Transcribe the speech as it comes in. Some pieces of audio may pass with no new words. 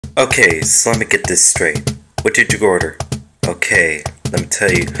Okay, so let me get this straight. What did you order? Okay, let me tell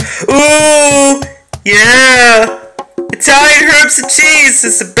you. Ooh! Yeah! Italian herbs and cheese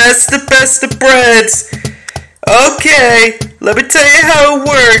is the best of breads. Okay, let me tell you how it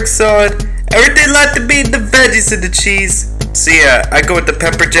works, son. Everything like to be the veggies and the cheese. So yeah, I go with the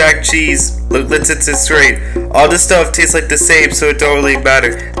pepper jack cheese. Look, let's get this straight. All the stuff tastes like the same, so it don't really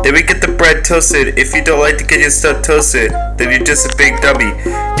matter. Then we get the bread toasted. If you don't like to get your stuff toasted, then you're just a big dummy.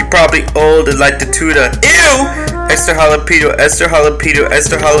 You're probably old and like the tuna. Ew! Extra jalapeno, extra jalapeno,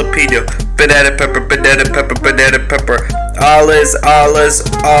 extra jalapeno. Banana pepper, banana pepper, banana pepper. Olives, olives,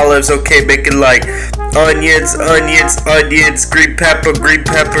 olives. Okay, make it like onions, onions, onions. Green pepper, green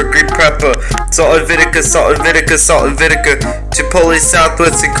pepper, green pepper. Salt and vinegar, salt and vinegar, salt and vinegar. Chipotle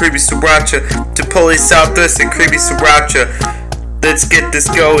Southwest and creamy Siracha. Chipotle Southwest and creamy Siracha. Let's get this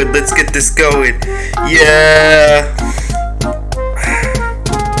going, let's get this going. Yeah.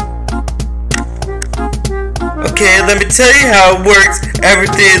 Okay, let me tell you how it works.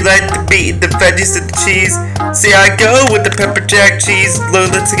 Everything like the meat, the veggies, and the cheese. See, I go with the pepper jack cheese. Look,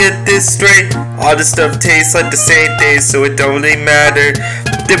 let's get this straight. All the stuff tastes like the same thing, so it don't really matter.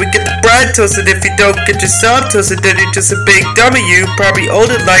 Then we get the bread toasted. If you don't get yourself toasted, then you're just a big dummy. You probably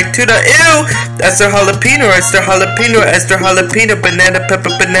older like tuna. Ew! Extra jalapeno, extra jalapeno, extra jalapeno. Banana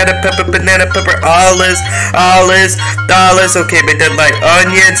pepper, banana pepper, banana pepper. Olives, olives, olives. Okay, make that like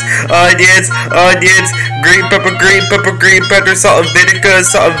onions, onions, onions. Green pepper, green pepper, green pepper. Salt and vinegar,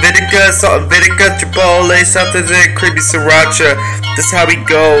 salt and vinegar, salt and vinegar. Chipotle, something and creamy Siracha. That's how we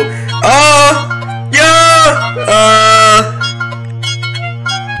go. Oh! Yeah!